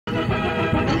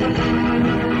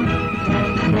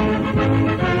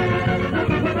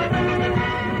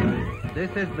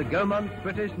This is the Gaumont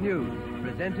British News,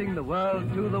 presenting the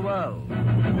world to the world.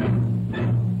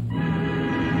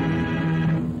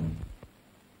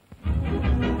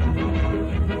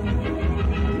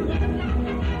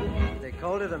 They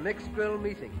called it a mixed grill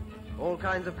meeting. All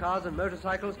kinds of cars and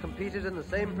motorcycles competed in the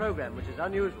same program, which is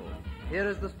unusual. Here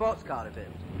is the sports car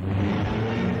event.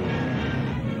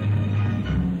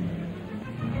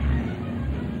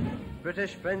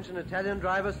 British, French and Italian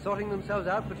drivers sorting themselves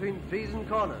out between trees and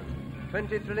corners.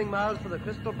 20 thrilling miles for the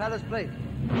Crystal Palace Plate.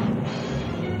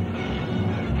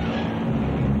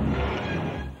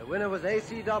 The winner was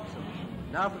A.C. Dobson.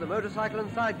 Now for the motorcycle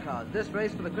and sidecars, this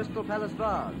race for the Crystal Palace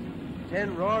bars.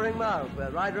 10 roaring miles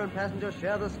where rider and passenger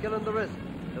share the skill and the risk.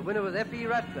 The winner was F.E.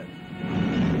 RATCLIFFE.